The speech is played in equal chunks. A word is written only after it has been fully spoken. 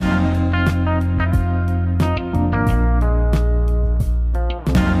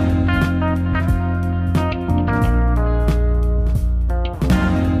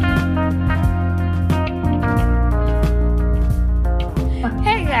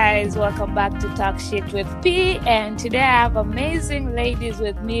guys, welcome back to Talk Shit with P. And today I have amazing ladies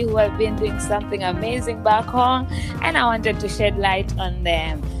with me who have been doing something amazing back home, and I wanted to shed light on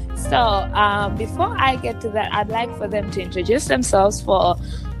them. So before I get to that, I'd like for them to introduce themselves for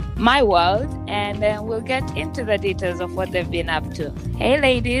my world, and then we'll get into the details of what they've been up to. Hey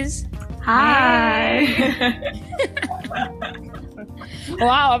ladies. Hi.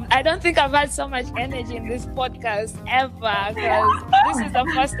 Wow, I don't think I've had so much energy in this podcast ever, because this is the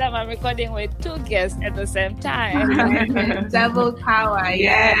first time I'm recording with two guests at the same time. Double power,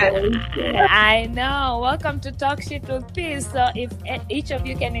 yes. I know. Welcome to Talk Shit with Peace. So if each of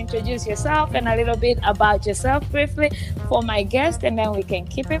you can introduce yourself and a little bit about yourself briefly for my guest, and then we can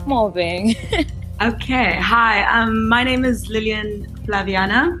keep it moving. Okay. Hi, my name is Lillian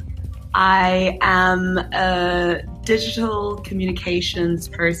Flaviana. I am a digital communications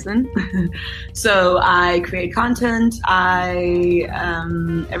person. So I create content. I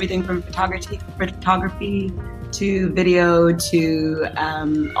everything from photography to video to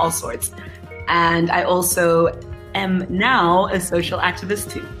all sorts. And I also am now a social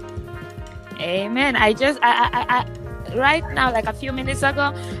activist too. Amen. I right now, like a few minutes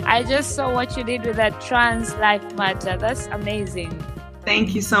ago, I just saw what you did with that Trans Life Matter. That's amazing.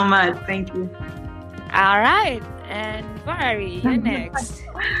 Thank you so much. Thank you. All right. And Valerie, you're next.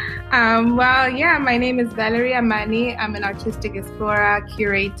 My name is Valerie Amani. I'm an artistic explorer,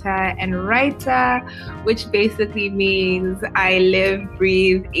 curator, and writer, which basically means I live,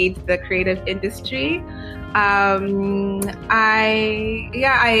 breathe, eat the creative industry. I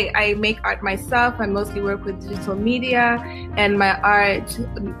make art myself. I mostly work with digital media, and my art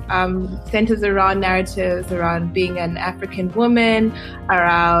centers around narratives around being an African woman,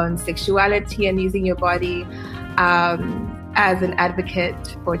 around sexuality and using your body as an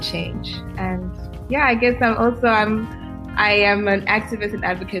advocate for change. And I guess I am an activist and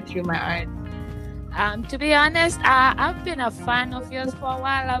advocate through my art. To be honest, I've been a fan of yours for a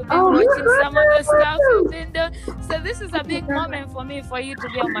while. I've been watching some of the stuff you've been doing. So this is a big moment for me, for you to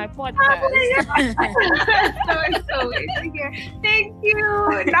be on my podcast. So thank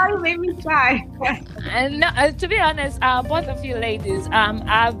you. Now you made me cry. And to be honest, both of you ladies,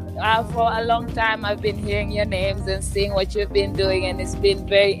 I've for a long time I've been hearing your names and seeing what you've been doing, and it's been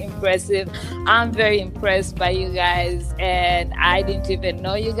very impressive. I'm very impressed by you guys, and I didn't even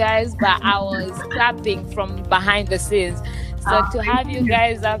know you guys, but I was clapping from behind the scenes. So to have you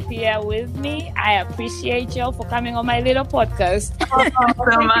guys up here with me, I appreciate you for coming on my little podcast.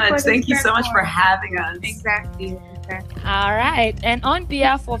 Thank you so much for having us. Exactly. All right. And on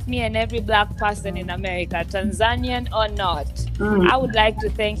behalf of me and every Black person in America, Tanzanian or not, I would like to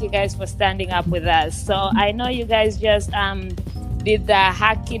thank you guys for standing up with us. So I know you guys just did the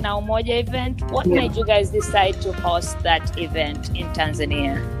Haki na Umoja event. What made you guys decide to host that event in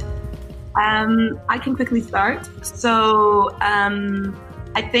Tanzania? I can quickly start. So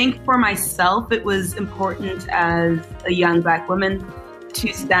I think for myself, it was important as a young Black woman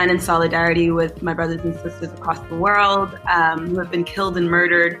to stand in solidarity with my brothers and sisters across the world who have been killed and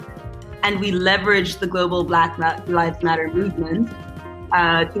murdered. And we leveraged the global Black Lives Matter movement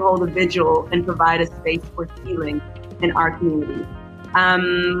to hold a vigil and provide a space for healing in our community.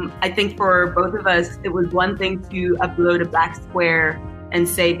 I think for both of us, it was one thing to upload a Black square and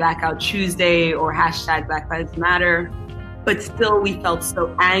say Blackout Tuesday or hashtag Black Lives Matter, but still we felt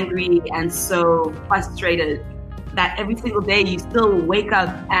so angry and so frustrated that every single day you still wake up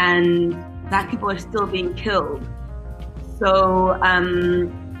and Black people are still being killed. So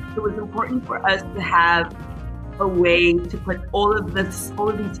it was important for us to have a way to put all of these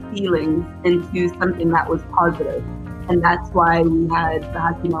feelings into something that was positive. And that's why we had the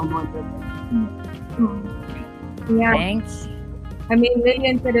Haki na Umoja. Yeah. Thanks. I mean,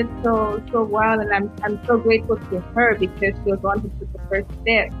 Lillian said it so well, and I'm so grateful to her because she was the one who took the first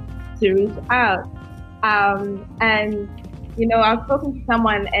step to reach out. And I've spoken to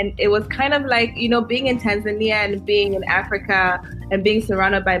someone, and it was kind of like, being in Tanzania and being in Africa and being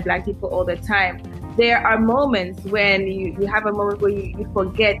surrounded by Black people all the time. There are moments when you have a moment where you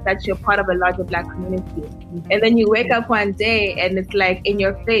forget that you're part of a larger Black community. And then you wake up one day and it's like in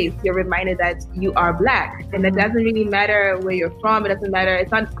your face, you're reminded that you are Black. And it doesn't really matter where you're from. It doesn't matter.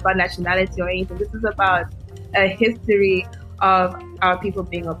 It's not about nationality or anything. This is about a history of our people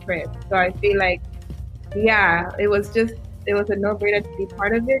being oppressed. So I feel like, it was a no-brainer to be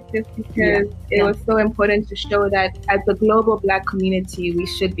part of it just because it was so important to show that as a global Black community, we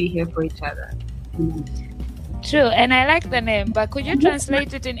should be here for each other. True, and I like the name, but could you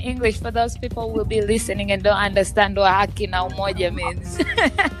translate it in English for those people who will be listening and don't understand what Haki na Umoja means?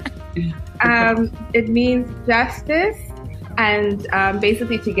 It means justice, and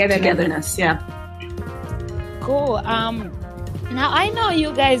basically togetherness. Yeah. Cool. Now I know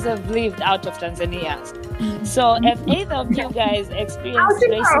you guys have lived out of Tanzania. So if either of you guys experienced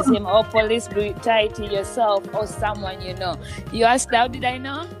racism or police brutality yourself or someone you know, you asked how did I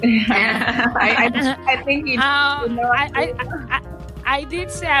know? I think you know. I did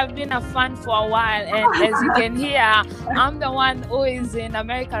say I've been a fan for a while, and as you can hear, I'm the one who is in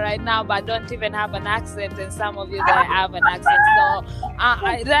America right now, but don't even have an accent, and some of you that have an accent. So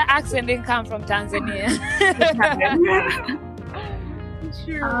that accent didn't come from Tanzania.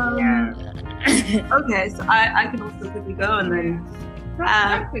 Okay, so I can also quickly go and then.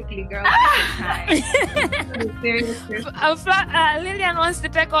 Quickly, girl. Lillian wants to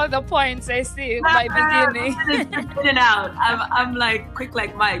take all the points. I see by beginning. In and out. I'm like quick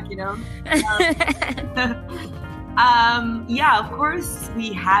like Mike, you know. Yeah, of course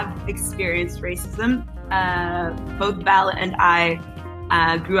we have experienced racism. Both Val and I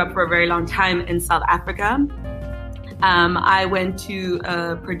grew up for a very long time in South Africa. I went to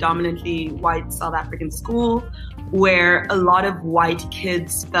a predominantly white South African school where a lot of white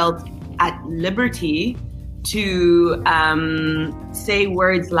kids felt at liberty to say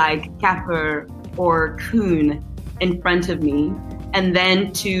words like kapper or coon in front of me, and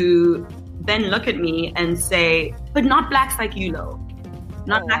then to look at me and say, but not blacks like you, Lo.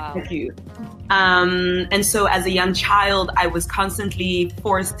 Not blacks like you. And so as a young child, I was constantly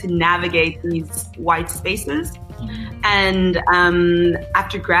forced to navigate these white spaces. And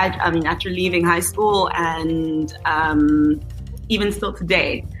after leaving high school and even still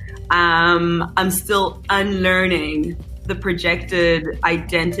today, I'm still unlearning the projected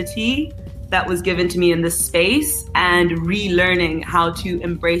identity that was given to me in this space and relearning how to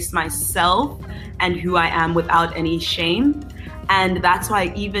embrace myself and who I am without any shame. And that's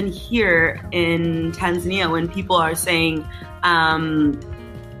why even here in Tanzania, when people are saying,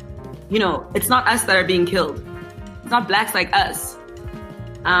 it's not us that are being killed. It's not blacks like us.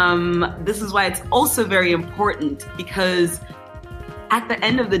 This is why it's also very important, because at the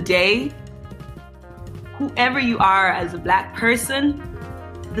end of the day, whoever you are as a black person,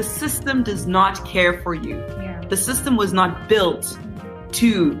 the system does not care for you. Yeah. The system was not built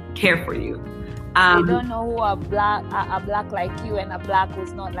to care for you. You don't know who a black like you and a black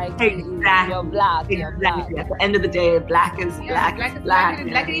who's not like you. You're black. You're black. At the end of the day, black is black. Black.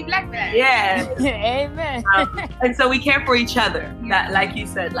 Yeah. Amen. And so we care for each other. That, like you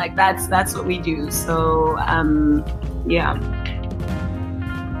said, like that's what we do. So yeah.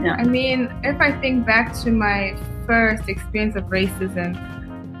 I mean, if I think back to my first experience of racism,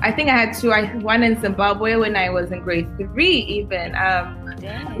 I think I had two. One in Zimbabwe when I was in grade 3 even.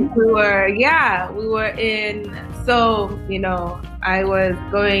 We were in, I was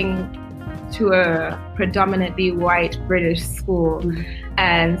going to a predominantly white British school.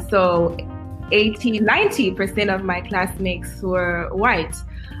 And so 90% of my classmates were white.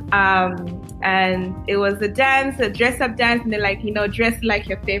 And it was a dress-up dance, and they're like, dress like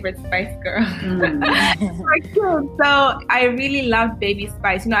your favorite Spice Girl. So I really loved Baby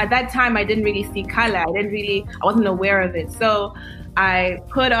Spice. At that time, I didn't really see color. I wasn't aware of it. So I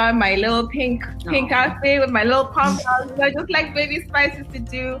put on my little pink outfit with my little pom-poms, just like Baby Spice used to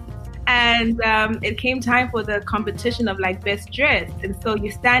do. And it came time for the competition of like best dressed. And so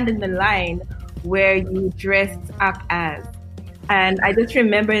you stand in the line where you dressed up as. And I just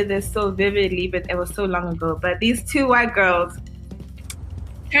remember this so vividly, but it was so long ago. But these two white girls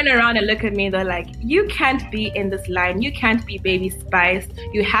turn around and look at me. They're like, you can't be in this line. You can't be Baby Spice.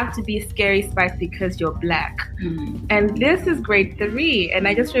 You have to be Scary Spice because you're black. And this is grade 3. And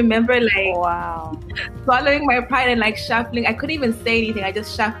I just remember swallowing my pride and like shuffling. I couldn't even say anything. I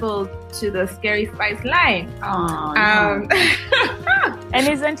just shuffled to the Scary Spice line. And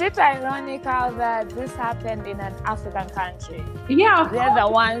isn't it ironical that this happened in an African country? Yeah, they're the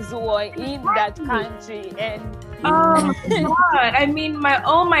ones who were in that country. And oh my God! I mean,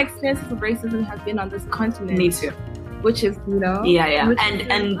 all my experiences of racism have been on this continent. Me too. Which is, yeah,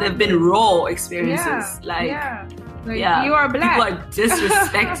 and they've been raw experiences. You are black. People are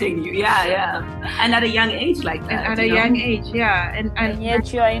disrespecting you. Yeah. And at a young age like that. And at a young age, yeah. And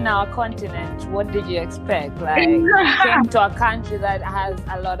yet you're in our continent. What did you expect? Like, you came to a country that has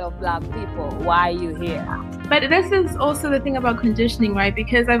a lot of black people. Why are you here? But this is also the thing about conditioning, right?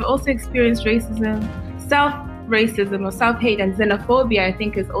 Because I've also experienced racism, self-racism or self-hate, and xenophobia, I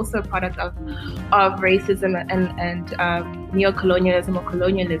think, is also a product of racism and neocolonialism or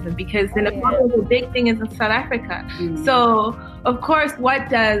colonialism, because xenophobia is a big thing in South Africa. So, of course, what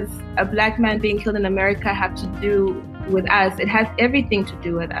does a black man being killed in America have to do with us. It has everything to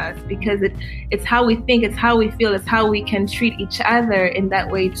do with us because it's how we think, it's how we feel, it's how we can treat each other in that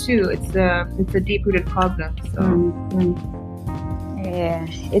way too. It's a deep-rooted problem. So yeah,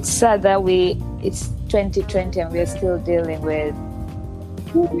 it's sad that it's 2020 and we're still dealing with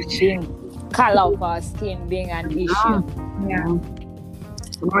being color of our skin being an issue. Yeah.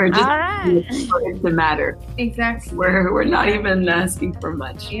 We're just All right. for it to matter. Exactly. We're not even asking for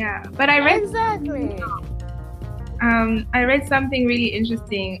much. Yeah. But I read I read something really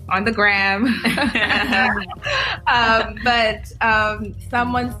interesting on the gram. But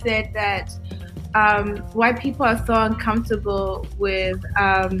someone said that why people are so uncomfortable with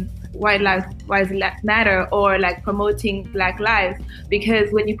white lives matter or like promoting Black lives,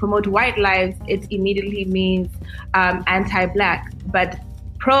 because when you promote white lives, it immediately means anti-Black. But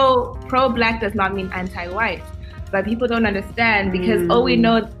pro-Black does not mean anti-white. But people don't understand because we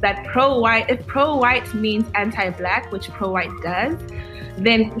know that pro-white, if pro-white means anti-Black, which pro-white does,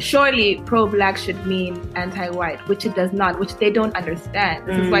 then surely pro-Black should mean anti-white, which it does not, which they don't understand.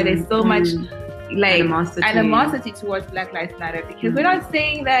 This is why there's so much like animosity towards Black Lives Matter, because we're not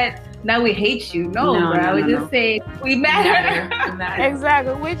saying that now we hate you. No, bro. We just say we matter.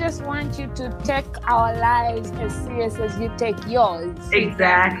 Exactly. We just want you to take our lives as serious as you take yours.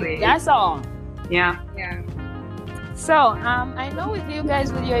 Exactly. That's all. Yeah. So, I know with you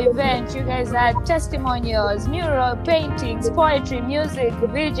guys, with your event, you guys had testimonials, mural paintings, poetry, music,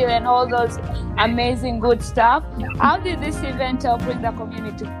 vigil, and all those amazing good stuff. How did this event help bring the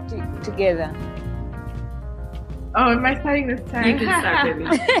community together? Oh, am I starting this time? You can start,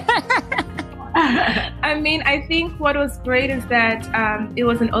 baby. I mean, I think what was great is that it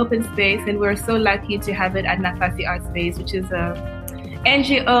was an open space, and we're so lucky to have it at Nafasi Art Space, which is a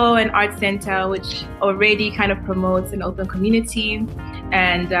NGO and art center which already kind of promotes an open community.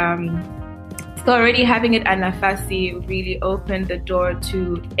 And so already having it at Nafasi really opened the door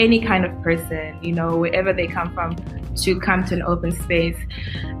to any kind of person, you know, wherever they come from, to come to an open space.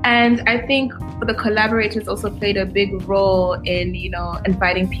 And I think the collaborators also played a big role in, you know,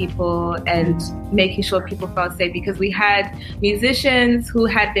 inviting people and making sure people felt safe, because we had musicians who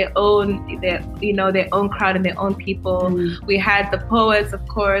had their own crowd and their own people. We had the poets, of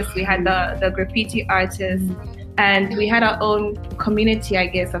course, we had the graffiti artists, and we had our own community, I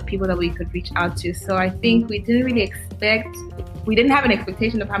guess, of people that we could reach out to. So I think we didn't have an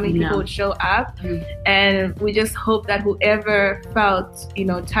expectation of how many people would show up. And we just hope that whoever felt, you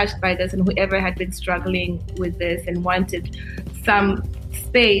know, touched by this, and whoever had been struggling with this and wanted some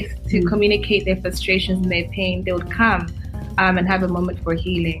space to communicate their frustrations and their pain, they would come and have a moment for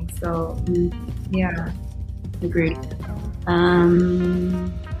healing. So, yeah. Agreed.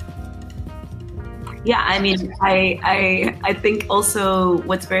 Yeah, I mean, I think also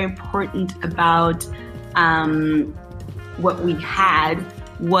what's very important about what we had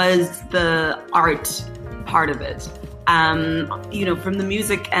was the art part of it. You know, from the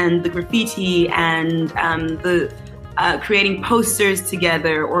music and the graffiti and the creating posters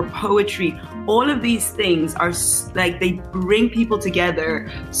together or poetry, all of these things are like, they bring people together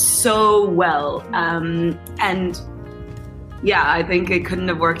so well. And yeah, I think it couldn't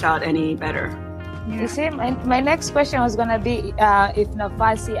have worked out any better. You see, my next question was going to be if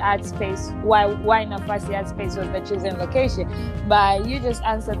Nafasi Art Space, why Nafasi Art Space was the chosen location. But you just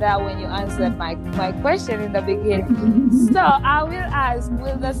answered that when you answered my question in the beginning. So I will ask,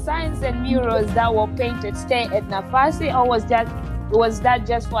 will the signs and murals that were painted stay at Nafasi, or was that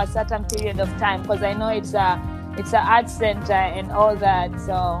just for a certain period of time? Because I know it's an art center and all that.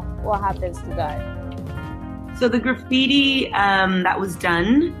 So what happens to that? So the graffiti that was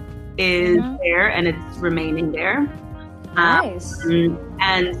done is there, and it's remaining there. Nice.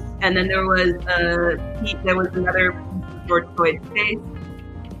 And then there was another George Floyd space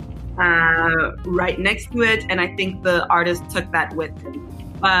right next to it, and I think the artist took that with him.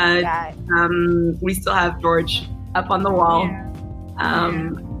 But we still have George up on the wall,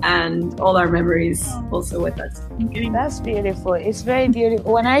 and all our memories also with us. That's beautiful. It's very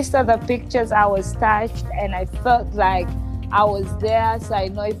beautiful. When I saw the pictures, I was touched, and I felt like I was there, so I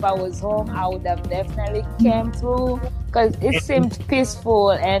know if I was home, I would have definitely came through, because it seemed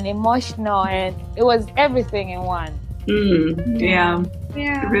peaceful and emotional, and it was everything in one. Yeah,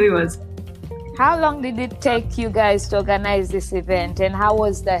 it really was. How long did it take you guys to organize this event, and how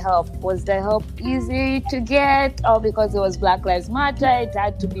was the help? Was the help easy to get, or because it was Black Lives Matter, it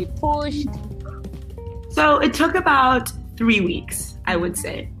had to be pushed? So it took about 3 weeks, I would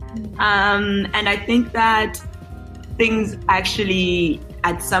say. And I think that things actually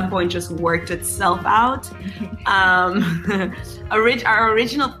at some point just worked itself out. Our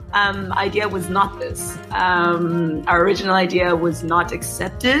original idea was not this. Our original idea was not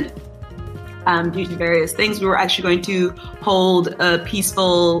accepted due to various things. We were actually going to hold a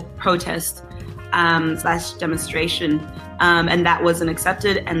peaceful protest / demonstration, and that wasn't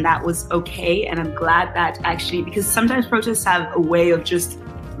accepted, and that was okay. And I'm glad that actually, because sometimes protests have a way of just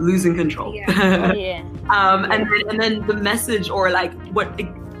losing control. Yeah. And then the message, or like what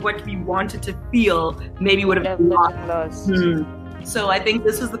we wanted to feel, maybe would have been lost. So I think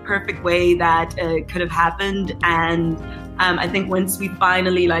this was the perfect way that it could have happened. And I think once we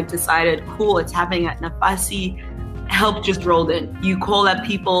finally like decided, cool, it's happening at Nafasi, help just rolled in. You call up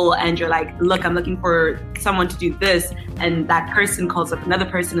people and you're like, look, I'm looking for someone to do this, and that person calls up another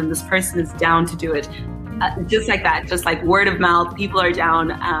person, and this person is down to do it. Just like that, just like word of mouth, people are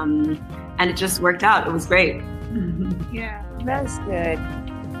down, and it just worked out. It was great. Yeah, that's good.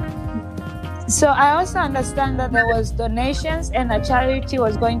 So I also understand that there was donations and a charity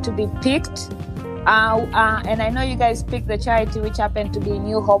was going to be picked. And I know you guys picked the charity, which happened to be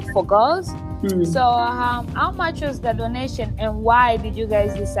New Hope for Girls. So how much was the donation, and why did you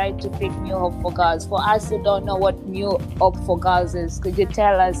guys decide to pick New Hope for Girls? For us who don't know what New Hope for Girls is, could you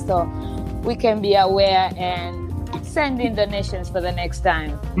tell us so we can be aware and send in donations for the next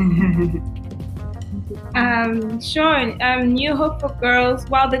time? Sure. New Hope for Girls.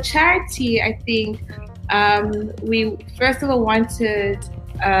 Well, the charity, I think, we first of all wanted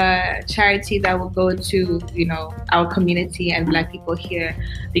a charity that will go to, our community and Black people here,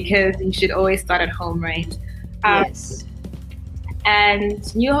 because you should always start at home, right? Yes.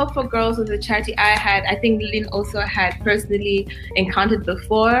 And New Hope for Girls was a charity I think Lynn also had personally encountered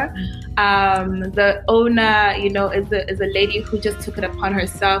before. The owner, is a lady who just took it upon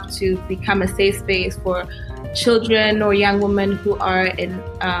herself to become a safe space for children or young women who are in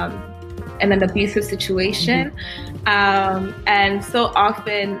an abusive situation. And so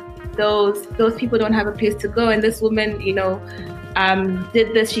often those people don't have a place to go. And this woman,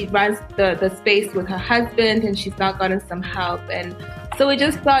 did this. She runs the space with her husband, and she's not gotten some help. And so we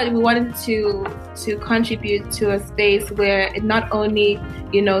just thought we wanted to contribute to a space where it not only,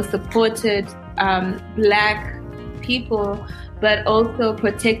 supported Black people, but also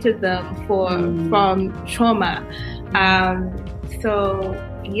protected them from trauma. So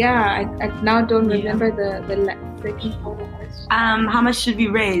yeah, I now don't remember the second part of the question. How much should we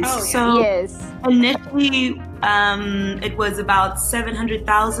raise? Oh, yeah. So Yes. initially, it was about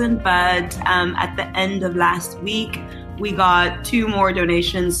 700,000, but at the end of last week, we got 2 more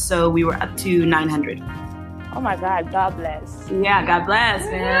donations, so we were up to 900. Oh my God, God bless. Yeah, God bless,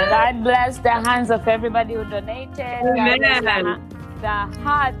 man. God bless the hands of everybody who donated. God bless the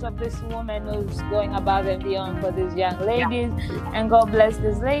heart of this woman who's going above and beyond for these young ladies. Yeah. And God bless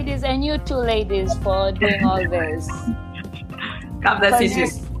these ladies and you two ladies for doing all this. God bless you too.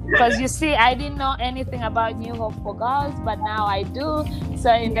 Because you see, I didn't know anything about New Hope for Girls, but now I do.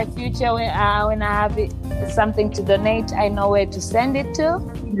 So in the future, when I have something to donate, I know where to send it to.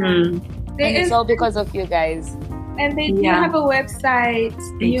 And it's all because of you guys. And they do have a website,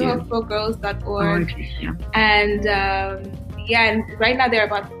 newhopeforgirls.org. And and right now there are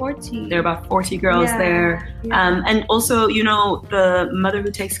about 40. There are about 40 girls there. Yeah. And also, the mother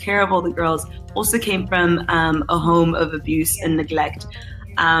who takes care of all the girls also came from a home of abuse and neglect.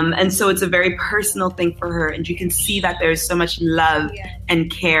 And so it's a very personal thing for her. And you can see that there's so much love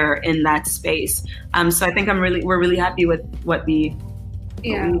and care in that space. So I think we're really happy with what we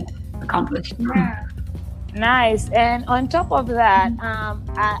accomplished. Yeah. Nice. And on top of that,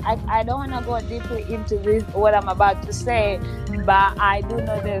 I don't want to go deeply into this, what I'm about to say, but I do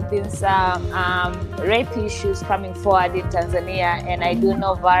know there have been some rape issues coming forward in Tanzania. And I do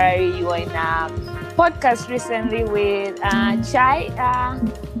know, Valerie, you were in a podcast recently with Chai.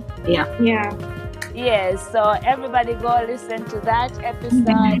 Yes, so everybody go listen to that episode.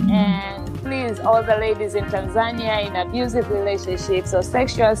 And please, all the ladies in Tanzania in abusive relationships or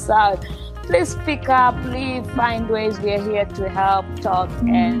sexual assault, please speak up, please find ways. We are here to help, talk,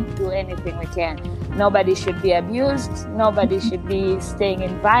 and do anything we can. Nobody should be abused. Nobody should be staying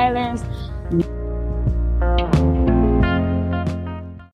in violence.